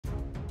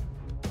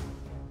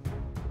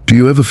Do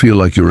you ever feel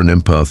like you're an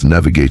empath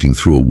navigating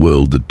through a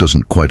world that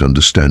doesn't quite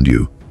understand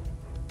you?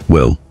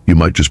 Well, you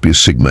might just be a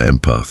Sigma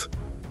empath.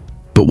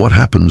 But what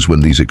happens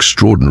when these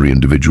extraordinary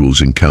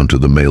individuals encounter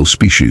the male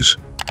species?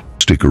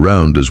 Stick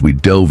around as we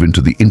delve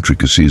into the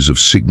intricacies of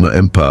Sigma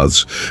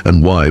empaths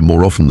and why,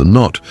 more often than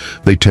not,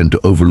 they tend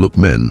to overlook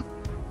men.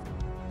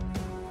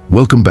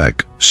 Welcome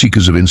back,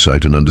 seekers of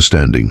insight and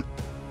understanding.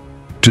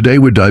 Today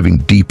we're diving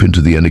deep into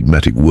the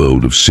enigmatic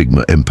world of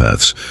Sigma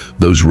empaths,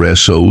 those rare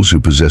souls who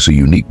possess a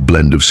unique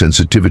blend of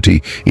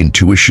sensitivity,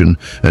 intuition,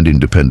 and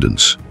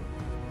independence.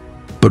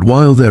 But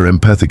while their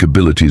empathic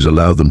abilities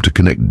allow them to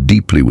connect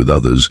deeply with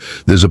others,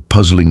 there's a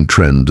puzzling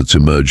trend that's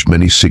emerged.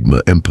 Many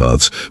Sigma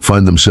empaths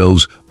find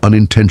themselves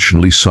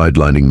unintentionally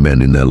sidelining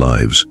men in their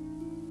lives.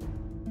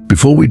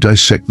 Before we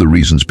dissect the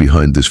reasons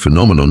behind this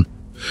phenomenon,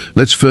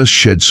 let's first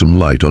shed some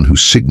light on who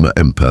Sigma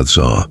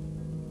empaths are.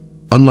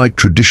 Unlike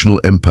traditional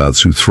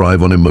empaths who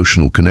thrive on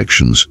emotional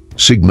connections,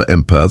 Sigma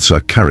empaths are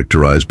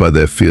characterized by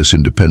their fierce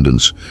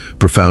independence,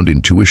 profound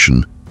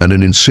intuition, and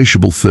an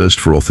insatiable thirst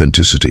for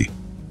authenticity.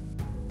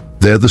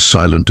 They're the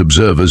silent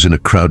observers in a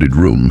crowded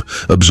room,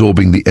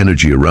 absorbing the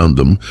energy around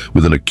them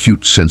with an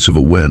acute sense of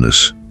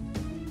awareness.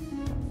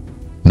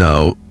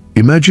 Now,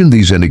 imagine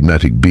these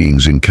enigmatic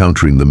beings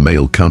encountering the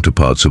male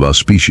counterparts of our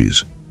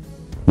species.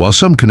 While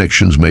some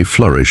connections may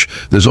flourish,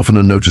 there's often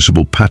a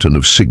noticeable pattern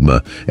of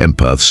Sigma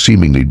empaths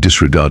seemingly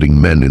disregarding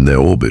men in their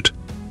orbit.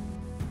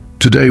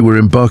 Today we're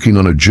embarking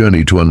on a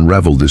journey to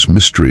unravel this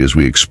mystery as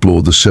we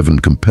explore the 7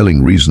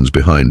 compelling reasons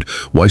behind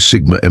why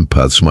Sigma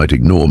empaths might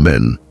ignore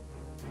men.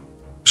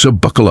 So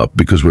buckle up,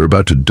 because we're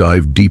about to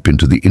dive deep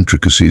into the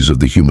intricacies of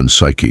the human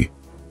psyche.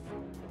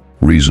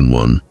 Reason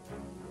 1.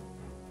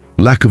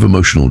 Lack of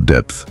emotional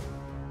depth.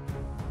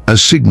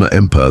 As Sigma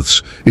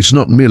empaths, it's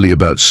not merely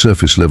about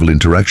surface-level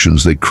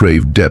interactions. They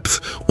crave depth,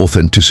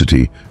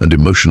 authenticity, and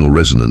emotional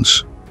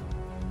resonance.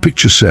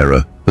 Picture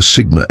Sarah, a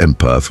Sigma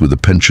empath with a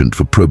penchant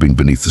for probing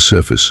beneath the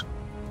surface.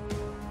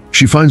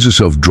 She finds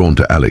herself drawn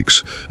to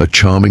Alex, a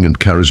charming and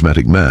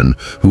charismatic man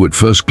who at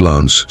first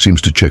glance seems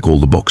to check all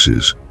the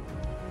boxes.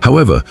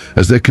 However,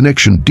 as their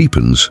connection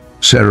deepens,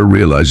 Sarah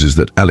realizes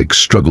that Alex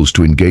struggles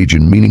to engage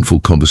in meaningful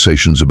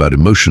conversations about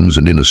emotions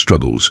and inner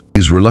struggles.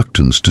 His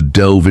reluctance to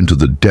delve into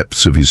the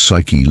depths of his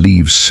psyche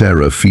leaves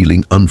Sarah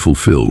feeling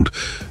unfulfilled,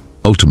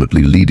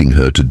 ultimately leading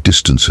her to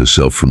distance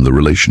herself from the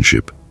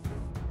relationship.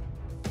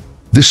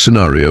 This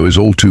scenario is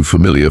all too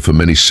familiar for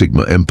many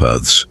Sigma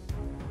empaths.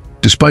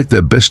 Despite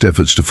their best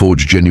efforts to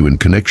forge genuine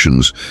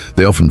connections,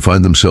 they often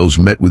find themselves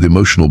met with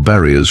emotional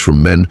barriers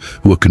from men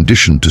who are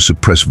conditioned to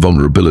suppress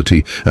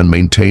vulnerability and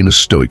maintain a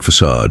stoic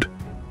facade.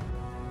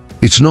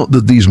 It's not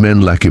that these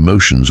men lack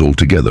emotions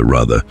altogether.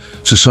 Rather,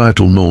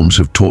 societal norms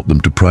have taught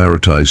them to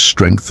prioritize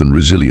strength and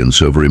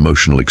resilience over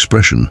emotional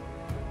expression.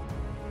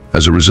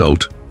 As a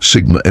result,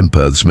 Sigma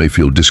empaths may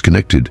feel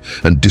disconnected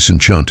and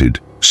disenchanted,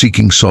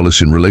 seeking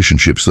solace in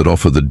relationships that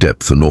offer the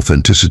depth and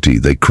authenticity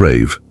they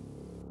crave.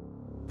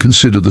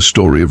 Consider the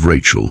story of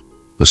Rachel,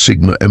 a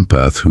Sigma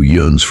empath who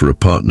yearns for a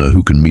partner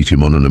who can meet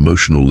him on an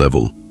emotional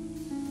level.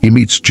 He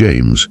meets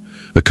James,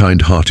 a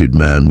kind-hearted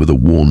man with a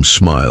warm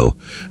smile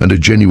and a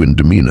genuine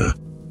demeanor.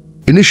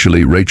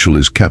 Initially, Rachel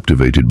is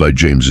captivated by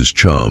James's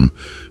charm,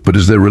 but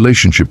as their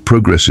relationship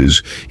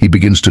progresses, he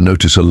begins to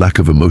notice a lack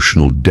of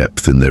emotional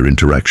depth in their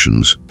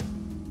interactions.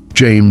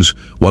 James,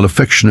 while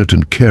affectionate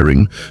and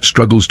caring,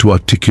 struggles to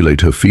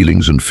articulate her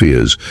feelings and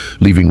fears,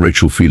 leaving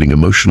Rachel feeling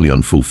emotionally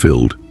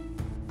unfulfilled.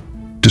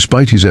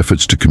 Despite his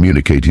efforts to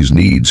communicate his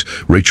needs,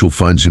 Rachel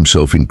finds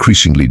himself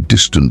increasingly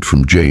distant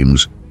from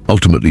James,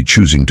 ultimately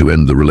choosing to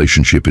end the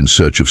relationship in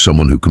search of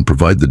someone who can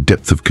provide the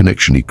depth of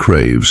connection he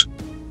craves.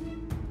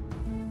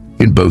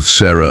 In both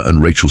Sarah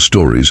and Rachel's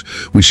stories,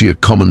 we see a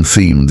common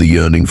theme: the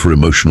yearning for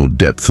emotional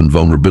depth and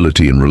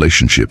vulnerability in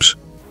relationships.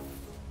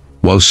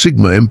 While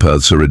Sigma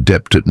empaths are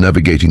adept at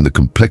navigating the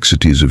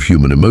complexities of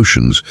human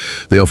emotions,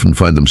 they often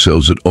find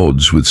themselves at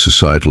odds with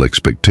societal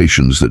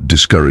expectations that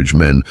discourage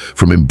men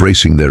from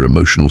embracing their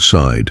emotional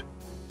side.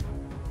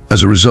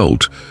 As a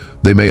result,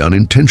 they may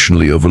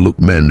unintentionally overlook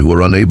men who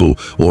are unable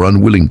or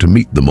unwilling to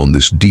meet them on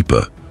this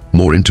deeper,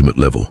 more intimate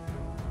level.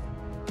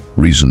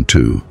 Reason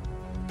 2.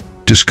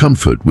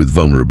 Discomfort with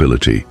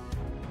vulnerability.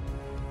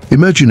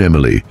 Imagine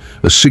Emily,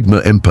 a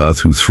Sigma empath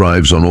who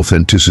thrives on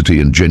authenticity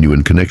and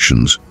genuine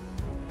connections.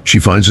 She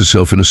finds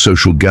herself in a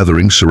social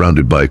gathering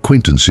surrounded by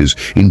acquaintances,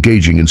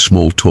 engaging in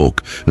small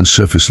talk and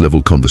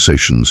surface-level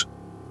conversations.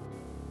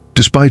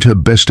 Despite her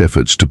best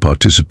efforts to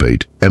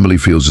participate, Emily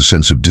feels a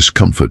sense of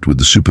discomfort with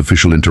the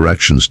superficial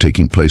interactions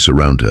taking place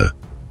around her.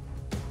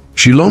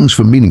 She longs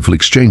for meaningful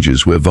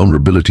exchanges where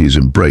vulnerability is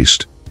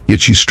embraced,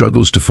 yet she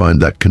struggles to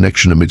find that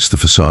connection amidst the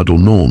facadal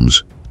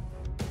norms.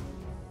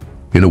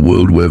 In a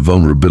world where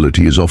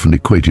vulnerability is often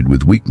equated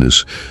with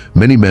weakness,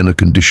 many men are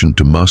conditioned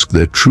to mask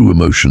their true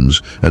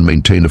emotions and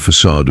maintain a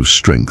facade of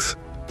strength.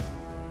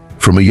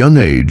 From a young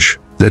age,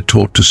 they're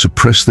taught to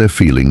suppress their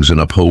feelings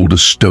and uphold a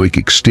stoic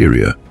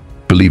exterior,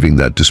 believing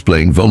that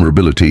displaying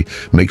vulnerability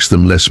makes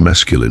them less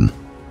masculine.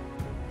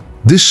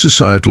 This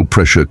societal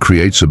pressure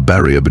creates a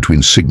barrier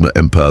between Sigma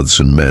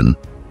empaths and men,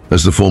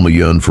 as the former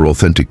yearn for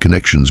authentic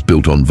connections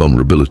built on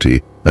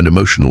vulnerability and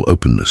emotional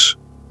openness.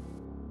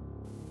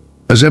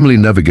 As Emily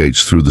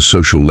navigates through the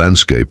social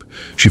landscape,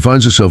 she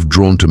finds herself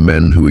drawn to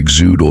men who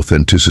exude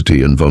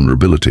authenticity and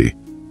vulnerability.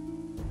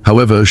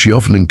 However, she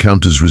often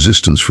encounters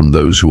resistance from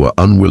those who are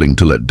unwilling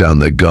to let down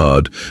their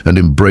guard and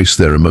embrace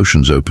their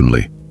emotions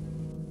openly.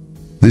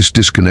 This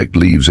disconnect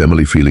leaves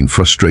Emily feeling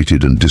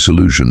frustrated and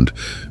disillusioned,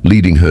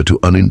 leading her to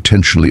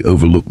unintentionally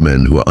overlook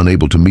men who are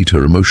unable to meet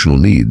her emotional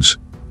needs.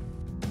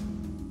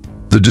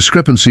 The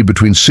discrepancy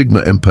between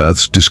Sigma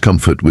Empaths'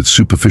 discomfort with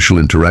superficial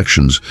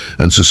interactions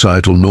and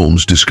societal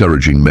norms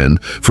discouraging men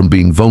from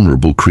being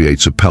vulnerable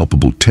creates a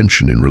palpable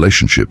tension in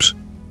relationships.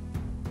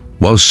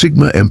 While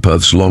Sigma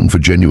Empaths long for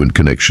genuine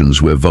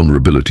connections where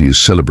vulnerability is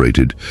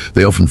celebrated,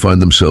 they often find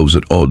themselves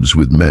at odds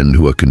with men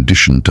who are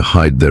conditioned to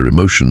hide their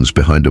emotions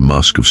behind a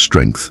mask of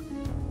strength.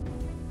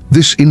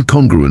 This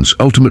incongruence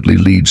ultimately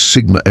leads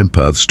Sigma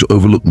Empaths to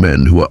overlook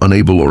men who are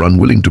unable or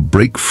unwilling to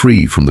break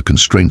free from the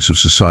constraints of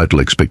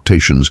societal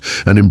expectations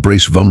and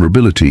embrace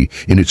vulnerability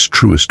in its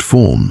truest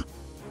form.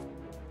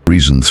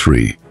 Reason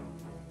 3.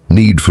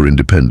 Need for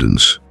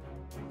independence.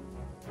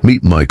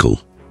 Meet Michael,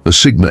 a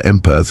Sigma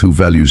Empath who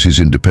values his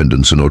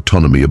independence and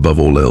autonomy above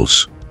all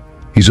else.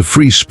 He's a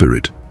free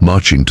spirit,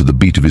 marching to the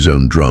beat of his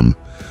own drum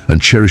and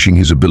cherishing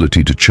his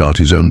ability to chart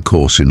his own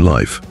course in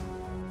life.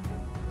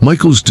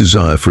 Michael's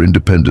desire for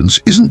independence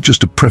isn't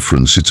just a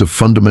preference, it's a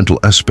fundamental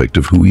aspect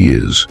of who he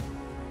is.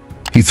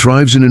 He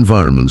thrives in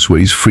environments where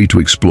he's free to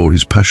explore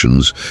his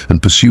passions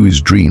and pursue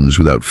his dreams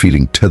without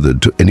feeling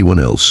tethered to anyone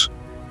else.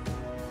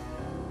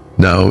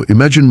 Now,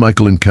 imagine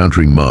Michael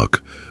encountering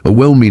Mark, a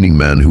well-meaning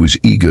man who is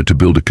eager to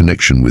build a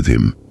connection with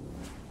him.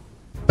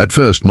 At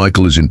first,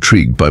 Michael is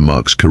intrigued by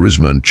Mark's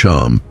charisma and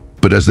charm,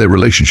 but as their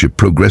relationship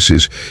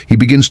progresses, he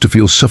begins to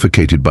feel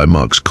suffocated by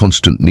Mark's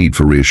constant need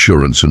for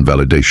reassurance and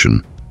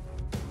validation.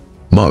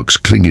 Mark's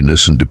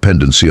clinginess and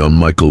dependency on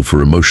Michael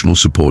for emotional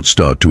support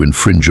start to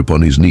infringe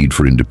upon his need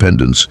for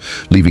independence,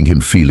 leaving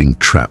him feeling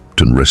trapped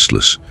and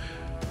restless.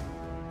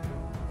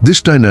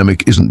 This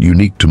dynamic isn't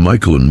unique to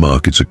Michael and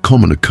Mark, it's a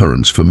common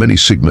occurrence for many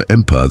Sigma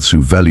Empaths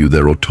who value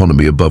their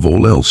autonomy above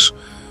all else.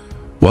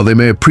 While they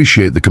may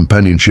appreciate the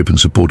companionship and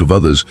support of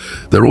others,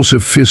 they're also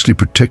fiercely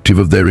protective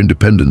of their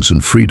independence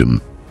and freedom.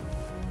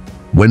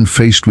 When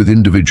faced with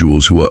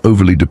individuals who are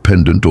overly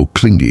dependent or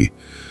clingy,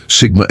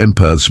 Sigma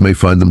Empaths may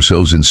find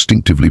themselves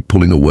instinctively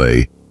pulling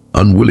away,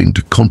 unwilling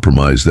to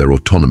compromise their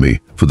autonomy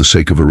for the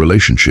sake of a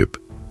relationship.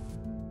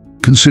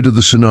 Consider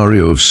the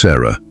scenario of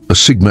Sarah, a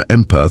Sigma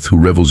Empath who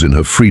revels in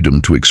her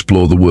freedom to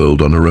explore the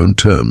world on her own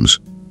terms.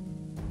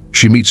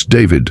 She meets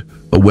David,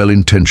 a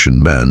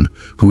well-intentioned man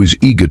who is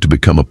eager to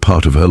become a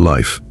part of her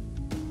life.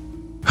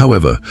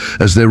 However,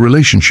 as their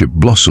relationship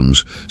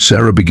blossoms,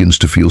 Sarah begins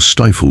to feel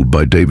stifled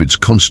by David's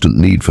constant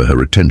need for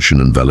her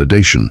attention and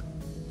validation.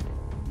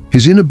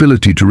 His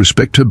inability to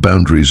respect her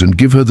boundaries and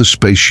give her the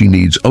space she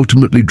needs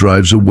ultimately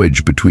drives a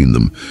wedge between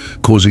them,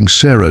 causing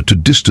Sarah to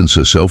distance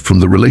herself from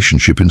the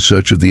relationship in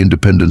search of the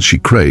independence she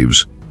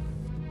craves.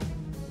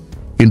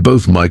 In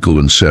both Michael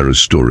and Sarah's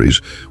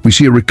stories, we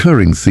see a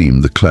recurring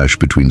theme: the clash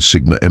between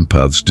Sigma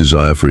Empaths'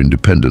 desire for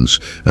independence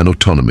and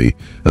autonomy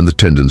and the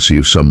tendency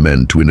of some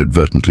men to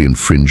inadvertently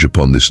infringe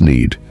upon this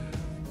need.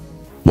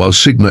 While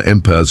Sigma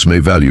Empaths may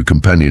value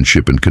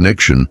companionship and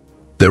connection,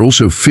 they're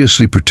also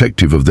fiercely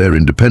protective of their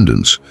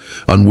independence,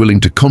 unwilling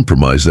to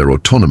compromise their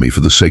autonomy for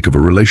the sake of a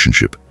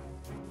relationship.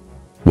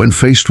 When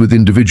faced with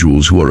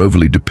individuals who are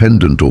overly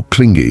dependent or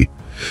clingy,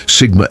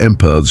 Sigma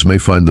Empaths may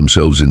find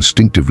themselves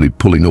instinctively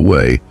pulling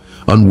away,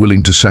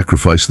 unwilling to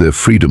sacrifice their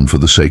freedom for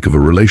the sake of a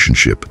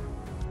relationship.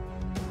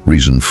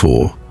 Reason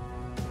 4.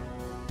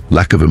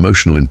 Lack of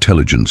emotional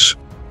intelligence.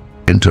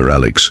 Enter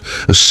Alex,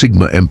 a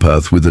Sigma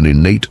Empath with an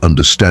innate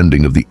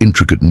understanding of the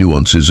intricate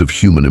nuances of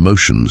human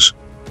emotions.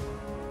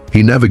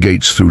 He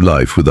navigates through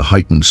life with a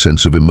heightened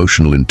sense of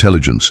emotional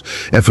intelligence,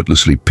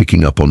 effortlessly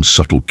picking up on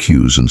subtle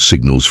cues and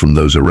signals from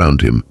those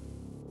around him.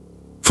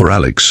 For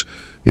Alex,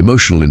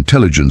 emotional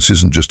intelligence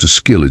isn't just a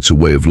skill, it's a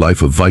way of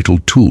life, a vital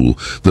tool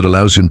that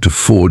allows him to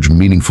forge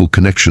meaningful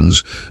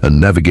connections and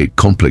navigate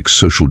complex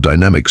social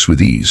dynamics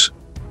with ease.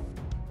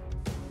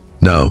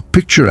 Now,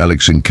 picture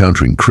Alex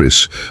encountering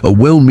Chris, a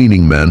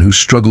well-meaning man who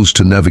struggles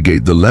to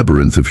navigate the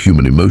labyrinth of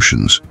human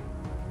emotions.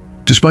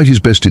 Despite his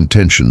best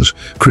intentions,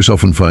 Chris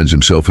often finds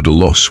himself at a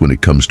loss when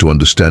it comes to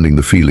understanding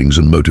the feelings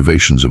and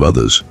motivations of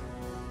others.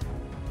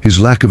 His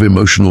lack of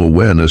emotional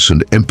awareness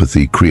and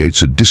empathy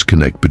creates a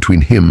disconnect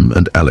between him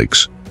and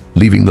Alex,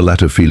 leaving the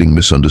latter feeling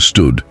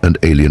misunderstood and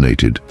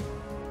alienated.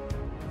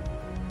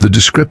 The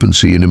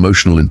discrepancy in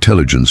emotional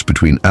intelligence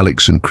between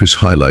Alex and Chris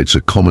highlights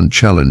a common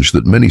challenge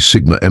that many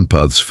Sigma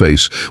Empaths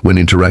face when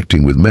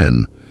interacting with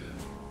men.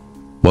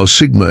 While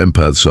Sigma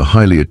Empaths are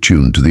highly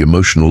attuned to the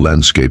emotional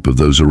landscape of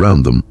those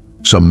around them,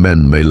 some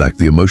men may lack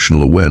the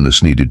emotional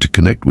awareness needed to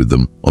connect with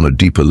them on a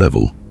deeper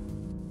level.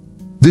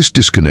 This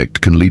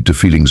disconnect can lead to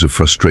feelings of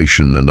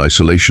frustration and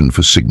isolation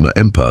for Sigma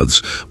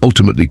Empaths,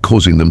 ultimately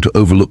causing them to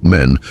overlook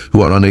men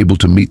who are unable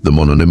to meet them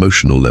on an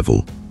emotional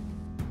level.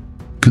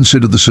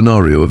 Consider the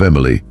scenario of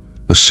Emily,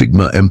 a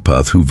Sigma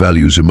empath who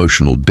values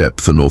emotional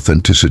depth and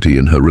authenticity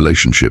in her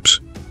relationships.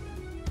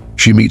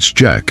 She meets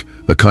Jack,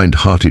 a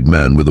kind-hearted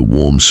man with a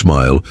warm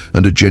smile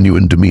and a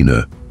genuine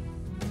demeanor.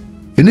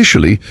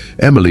 Initially,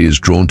 Emily is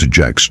drawn to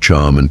Jack's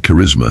charm and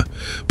charisma,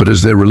 but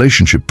as their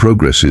relationship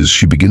progresses,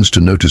 she begins to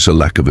notice a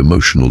lack of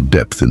emotional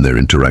depth in their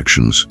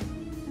interactions.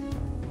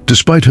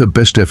 Despite her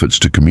best efforts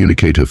to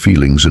communicate her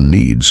feelings and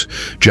needs,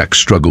 Jack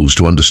struggles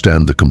to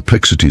understand the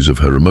complexities of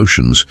her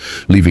emotions,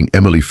 leaving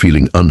Emily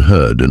feeling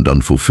unheard and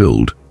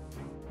unfulfilled.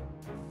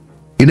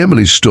 In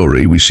Emily's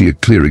story, we see a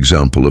clear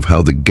example of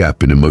how the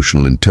gap in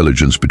emotional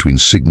intelligence between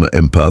Sigma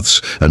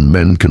empaths and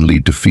men can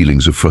lead to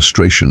feelings of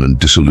frustration and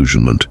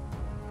disillusionment.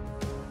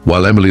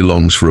 While Emily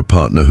longs for a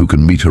partner who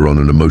can meet her on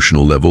an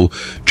emotional level,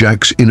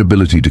 Jack's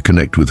inability to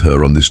connect with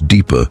her on this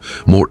deeper,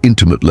 more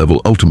intimate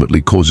level ultimately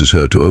causes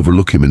her to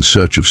overlook him in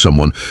search of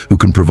someone who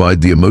can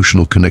provide the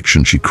emotional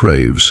connection she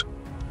craves.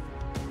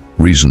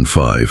 Reason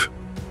 5.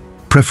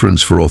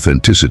 Preference for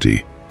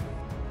authenticity.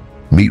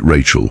 Meet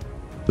Rachel,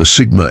 a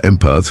Sigma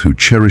empath who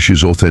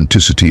cherishes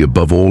authenticity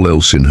above all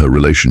else in her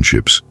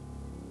relationships.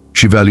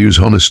 She values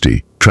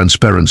honesty,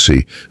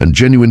 transparency, and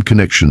genuine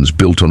connections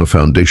built on a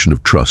foundation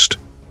of trust.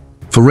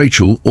 For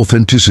Rachel,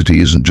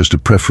 authenticity isn't just a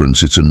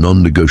preference, it's a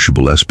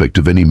non-negotiable aspect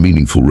of any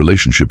meaningful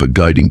relationship, a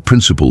guiding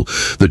principle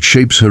that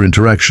shapes her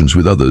interactions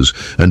with others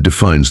and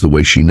defines the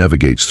way she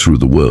navigates through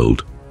the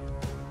world.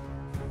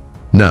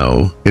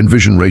 Now,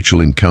 envision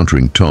Rachel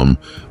encountering Tom,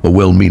 a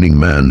well-meaning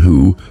man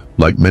who,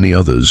 like many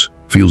others,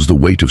 feels the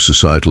weight of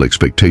societal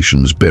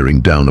expectations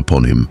bearing down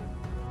upon him.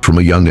 From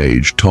a young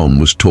age, Tom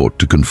was taught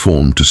to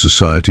conform to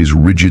society's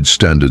rigid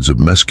standards of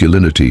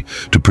masculinity,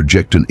 to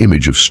project an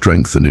image of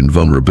strength and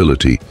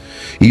invulnerability,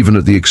 even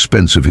at the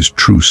expense of his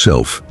true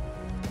self.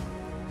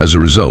 As a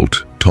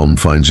result, Tom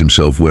finds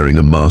himself wearing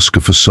a mask,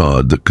 a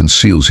facade that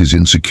conceals his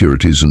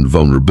insecurities and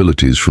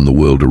vulnerabilities from the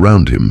world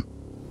around him.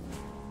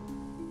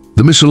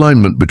 The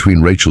misalignment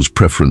between Rachel's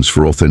preference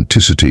for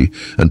authenticity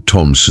and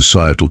Tom's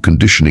societal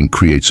conditioning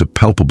creates a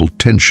palpable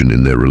tension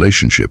in their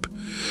relationship.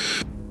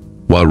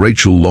 While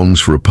Rachel longs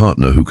for a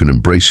partner who can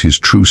embrace his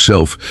true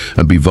self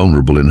and be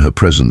vulnerable in her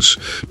presence,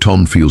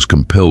 Tom feels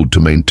compelled to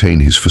maintain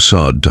his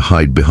facade, to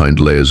hide behind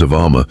layers of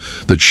armor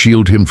that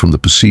shield him from the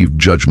perceived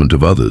judgment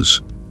of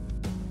others.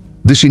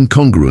 This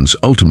incongruence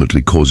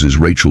ultimately causes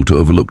Rachel to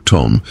overlook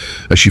Tom,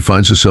 as she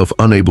finds herself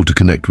unable to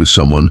connect with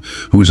someone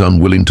who is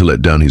unwilling to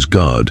let down his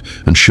guard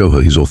and show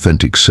her his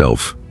authentic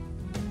self.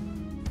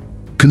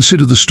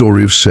 Consider the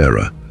story of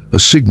Sarah, a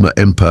Sigma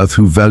empath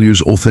who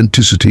values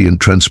authenticity and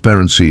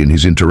transparency in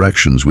his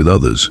interactions with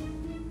others.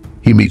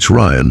 He meets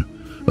Ryan,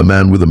 a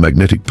man with a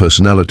magnetic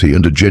personality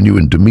and a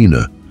genuine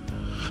demeanor.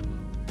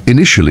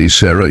 Initially,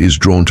 Sarah is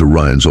drawn to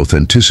Ryan's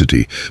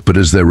authenticity, but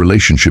as their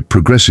relationship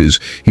progresses,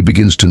 he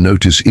begins to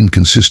notice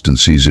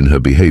inconsistencies in her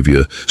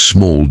behavior,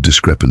 small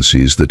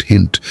discrepancies that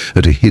hint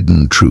at a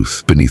hidden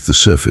truth beneath the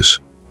surface.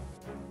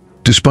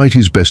 Despite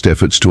his best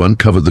efforts to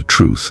uncover the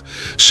truth,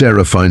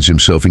 Sarah finds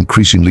himself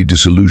increasingly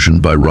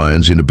disillusioned by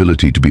Ryan's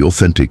inability to be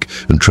authentic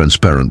and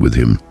transparent with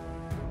him.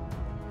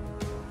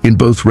 In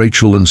both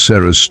Rachel and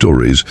Sarah's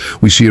stories,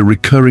 we see a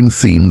recurring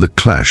theme: the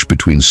clash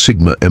between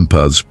Sigma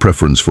empaths'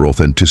 preference for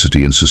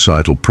authenticity and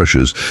societal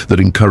pressures that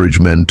encourage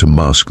men to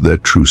mask their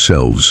true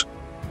selves.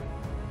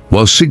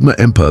 While Sigma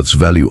empaths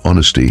value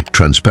honesty,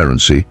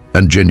 transparency,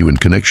 and genuine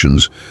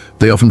connections,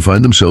 they often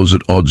find themselves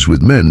at odds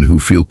with men who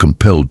feel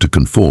compelled to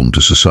conform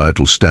to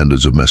societal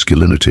standards of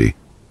masculinity.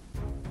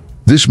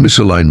 This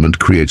misalignment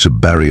creates a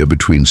barrier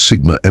between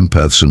Sigma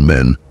empaths and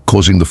men,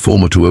 causing the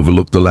former to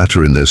overlook the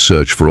latter in their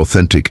search for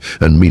authentic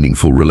and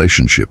meaningful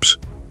relationships.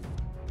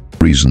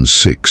 Reason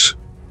 6.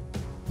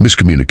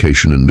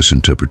 Miscommunication and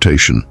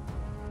misinterpretation.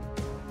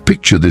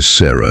 Picture this: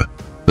 Sarah,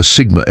 a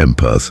Sigma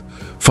empath,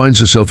 finds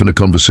herself in a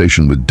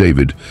conversation with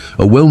David,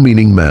 a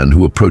well-meaning man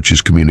who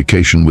approaches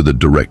communication with a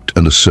direct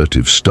and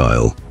assertive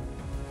style.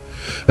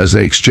 As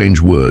they exchange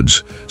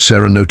words,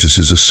 Sarah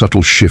notices a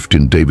subtle shift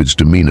in David's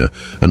demeanor,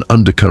 an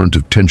undercurrent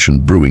of tension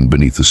brewing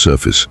beneath the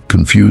surface.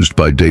 Confused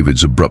by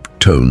David's abrupt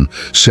tone,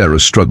 Sarah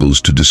struggles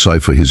to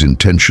decipher his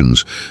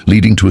intentions,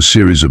 leading to a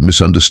series of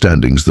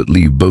misunderstandings that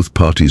leave both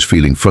parties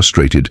feeling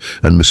frustrated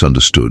and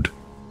misunderstood.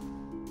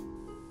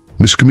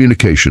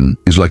 Miscommunication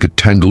is like a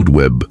tangled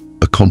web,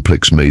 a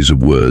complex maze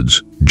of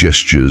words,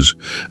 gestures,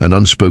 and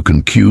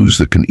unspoken cues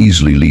that can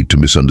easily lead to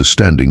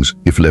misunderstandings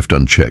if left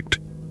unchecked.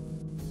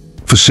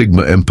 For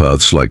Sigma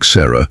empaths like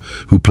Sarah,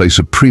 who place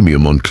a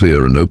premium on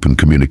clear and open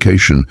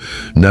communication,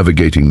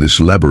 navigating this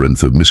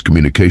labyrinth of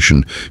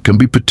miscommunication can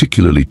be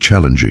particularly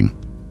challenging.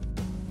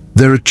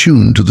 They're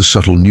attuned to the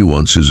subtle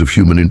nuances of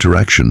human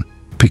interaction,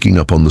 picking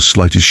up on the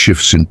slightest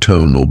shifts in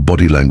tone or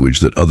body language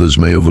that others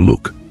may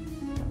overlook.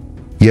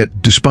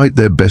 Yet, despite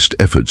their best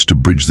efforts to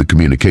bridge the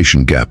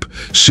communication gap,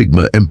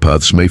 Sigma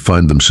empaths may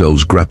find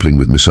themselves grappling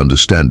with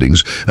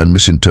misunderstandings and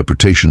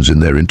misinterpretations in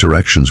their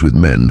interactions with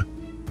men.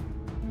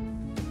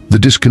 The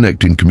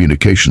disconnect in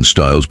communication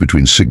styles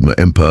between Sigma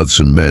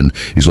empaths and men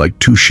is like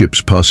two ships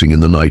passing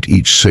in the night,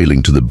 each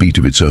sailing to the beat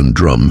of its own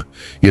drum,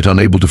 yet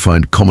unable to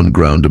find common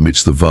ground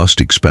amidst the vast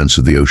expanse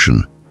of the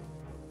ocean.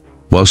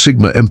 While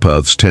Sigma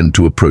Empaths tend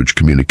to approach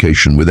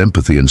communication with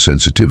empathy and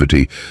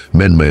sensitivity,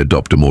 men may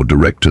adopt a more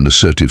direct and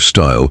assertive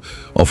style,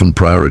 often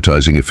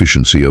prioritizing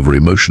efficiency over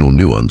emotional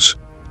nuance.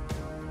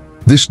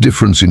 This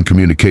difference in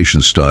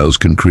communication styles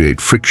can create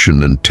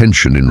friction and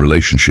tension in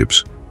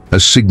relationships,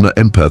 as Sigma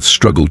Empaths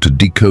struggle to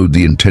decode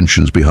the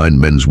intentions behind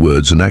men's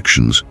words and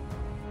actions.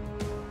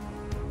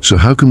 So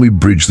how can we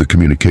bridge the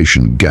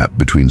communication gap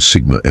between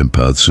Sigma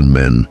Empaths and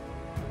men?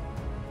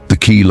 The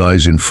key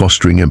lies in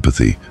fostering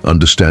empathy,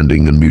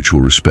 understanding, and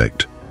mutual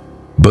respect.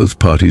 Both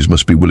parties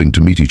must be willing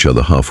to meet each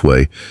other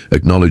halfway,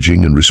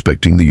 acknowledging and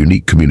respecting the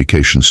unique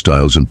communication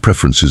styles and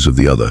preferences of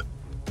the other.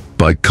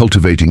 By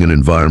cultivating an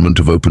environment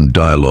of open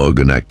dialogue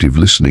and active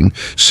listening,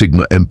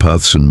 Sigma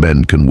Empaths and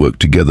men can work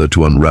together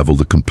to unravel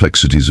the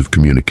complexities of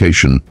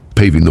communication,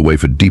 paving the way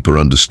for deeper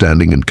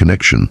understanding and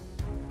connection.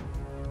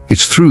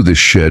 It's through this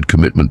shared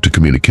commitment to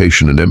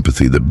communication and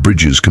empathy that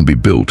bridges can be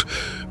built,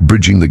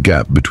 bridging the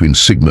gap between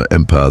Sigma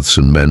Empaths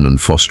and men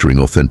and fostering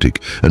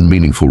authentic and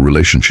meaningful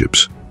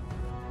relationships.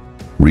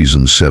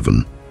 Reason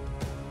 7.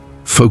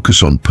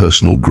 Focus on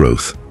personal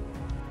growth.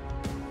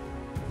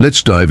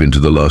 Let's dive into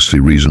the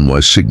lastly reason why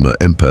Sigma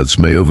Empaths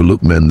may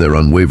overlook men: their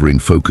unwavering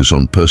focus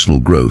on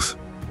personal growth.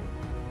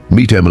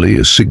 Meet Emily,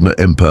 a Sigma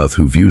Empath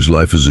who views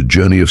life as a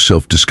journey of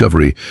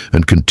self-discovery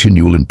and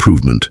continual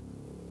improvement.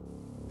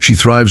 She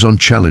thrives on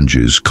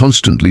challenges,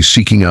 constantly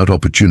seeking out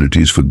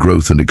opportunities for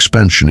growth and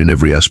expansion in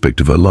every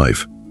aspect of her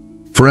life.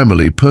 For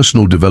Emily,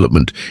 personal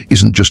development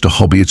isn't just a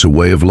hobby, it's a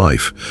way of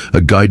life, a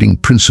guiding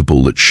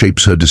principle that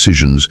shapes her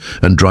decisions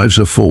and drives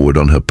her forward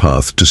on her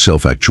path to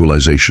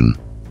self-actualization.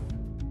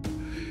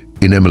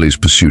 In Emily's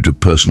pursuit of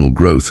personal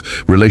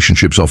growth,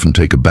 relationships often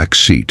take a back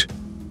seat.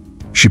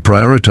 She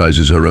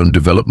prioritizes her own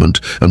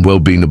development and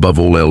well-being above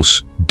all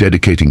else,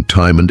 dedicating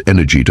time and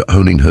energy to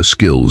honing her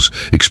skills,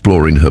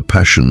 exploring her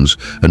passions,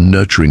 and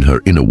nurturing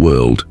her inner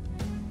world.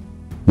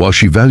 While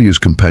she values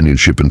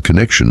companionship and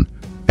connection,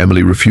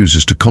 Emily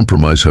refuses to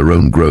compromise her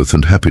own growth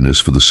and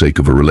happiness for the sake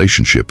of a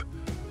relationship.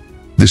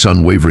 This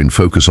unwavering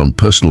focus on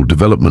personal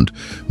development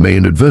may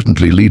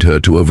inadvertently lead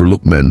her to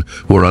overlook men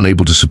who are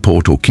unable to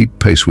support or keep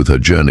pace with her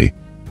journey.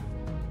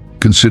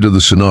 Consider the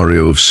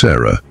scenario of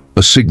Sarah,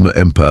 a Sigma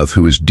Empath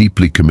who is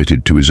deeply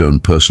committed to his own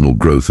personal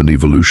growth and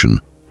evolution.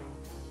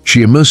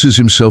 She immerses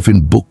himself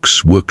in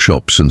books,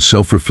 workshops, and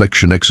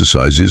self-reflection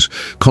exercises,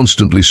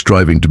 constantly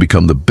striving to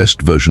become the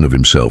best version of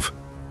himself.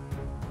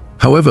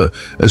 However,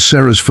 as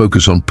Sarah's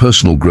focus on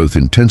personal growth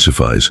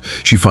intensifies,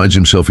 she finds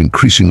himself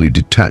increasingly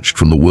detached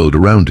from the world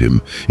around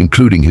him,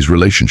 including his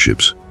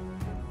relationships.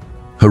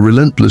 Her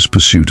relentless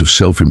pursuit of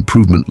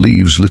self-improvement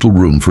leaves little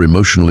room for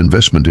emotional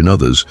investment in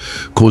others,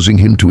 causing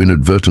him to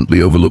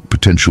inadvertently overlook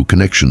potential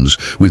connections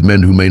with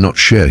men who may not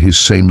share his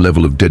same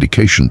level of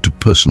dedication to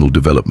personal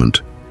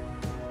development.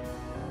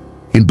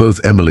 In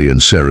both Emily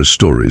and Sarah's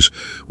stories,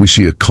 we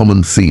see a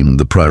common theme: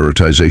 the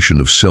prioritization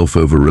of self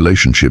over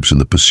relationships in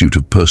the pursuit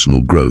of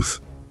personal growth.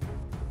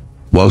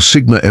 While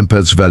Sigma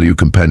Empaths value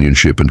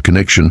companionship and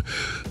connection,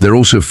 they're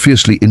also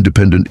fiercely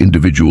independent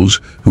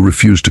individuals who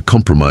refuse to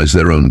compromise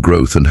their own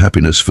growth and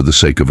happiness for the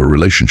sake of a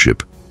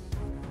relationship.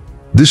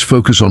 This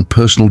focus on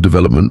personal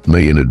development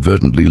may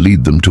inadvertently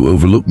lead them to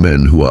overlook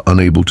men who are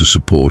unable to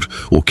support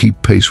or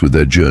keep pace with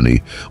their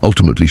journey,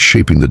 ultimately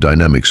shaping the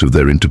dynamics of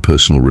their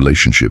interpersonal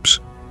relationships.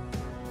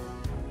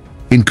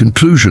 In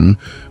conclusion,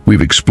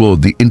 we've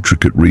explored the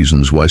intricate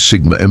reasons why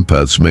Sigma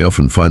Empaths may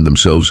often find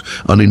themselves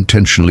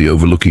unintentionally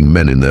overlooking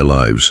men in their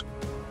lives.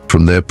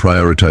 From their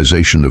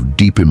prioritization of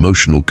deep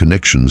emotional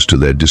connections to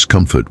their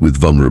discomfort with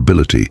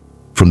vulnerability,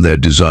 from their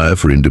desire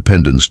for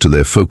independence to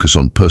their focus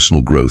on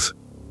personal growth,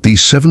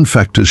 these 7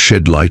 factors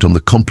shed light on the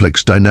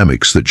complex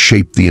dynamics that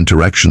shape the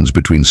interactions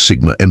between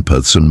Sigma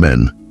Empaths and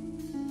men.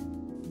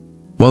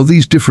 While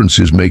these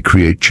differences may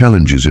create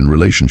challenges in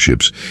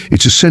relationships,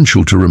 it's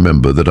essential to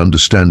remember that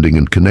understanding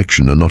and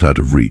connection are not out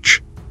of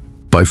reach.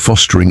 By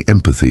fostering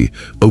empathy,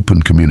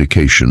 open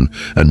communication,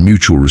 and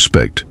mutual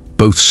respect,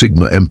 both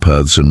Sigma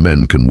Empaths and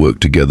men can work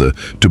together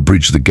to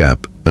bridge the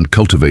gap and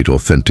cultivate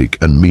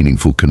authentic and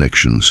meaningful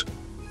connections.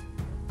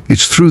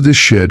 It's through this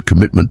shared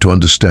commitment to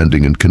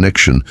understanding and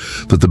connection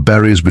that the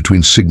barriers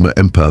between Sigma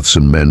Empaths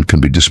and men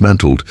can be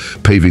dismantled,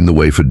 paving the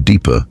way for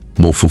deeper,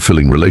 more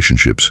fulfilling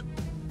relationships.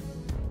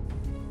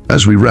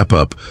 As we wrap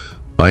up,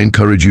 I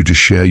encourage you to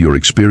share your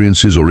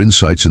experiences or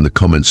insights in the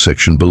comments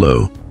section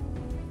below.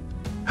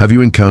 Have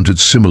you encountered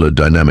similar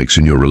dynamics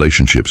in your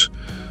relationships?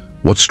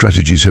 What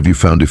strategies have you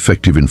found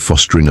effective in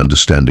fostering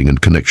understanding and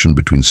connection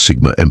between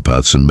Sigma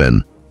Empaths and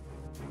men?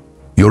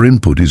 Your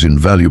input is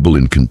invaluable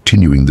in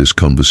continuing this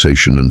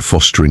conversation and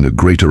fostering a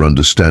greater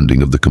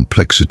understanding of the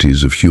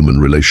complexities of human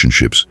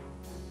relationships.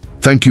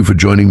 Thank you for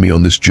joining me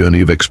on this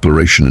journey of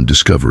exploration and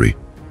discovery.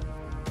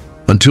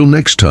 Until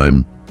next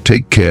time,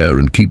 take care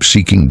and keep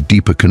seeking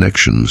deeper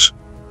connections.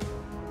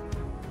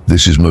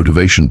 This is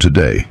Motivation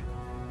Today.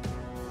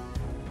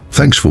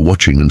 Thanks for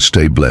watching and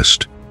stay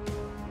blessed.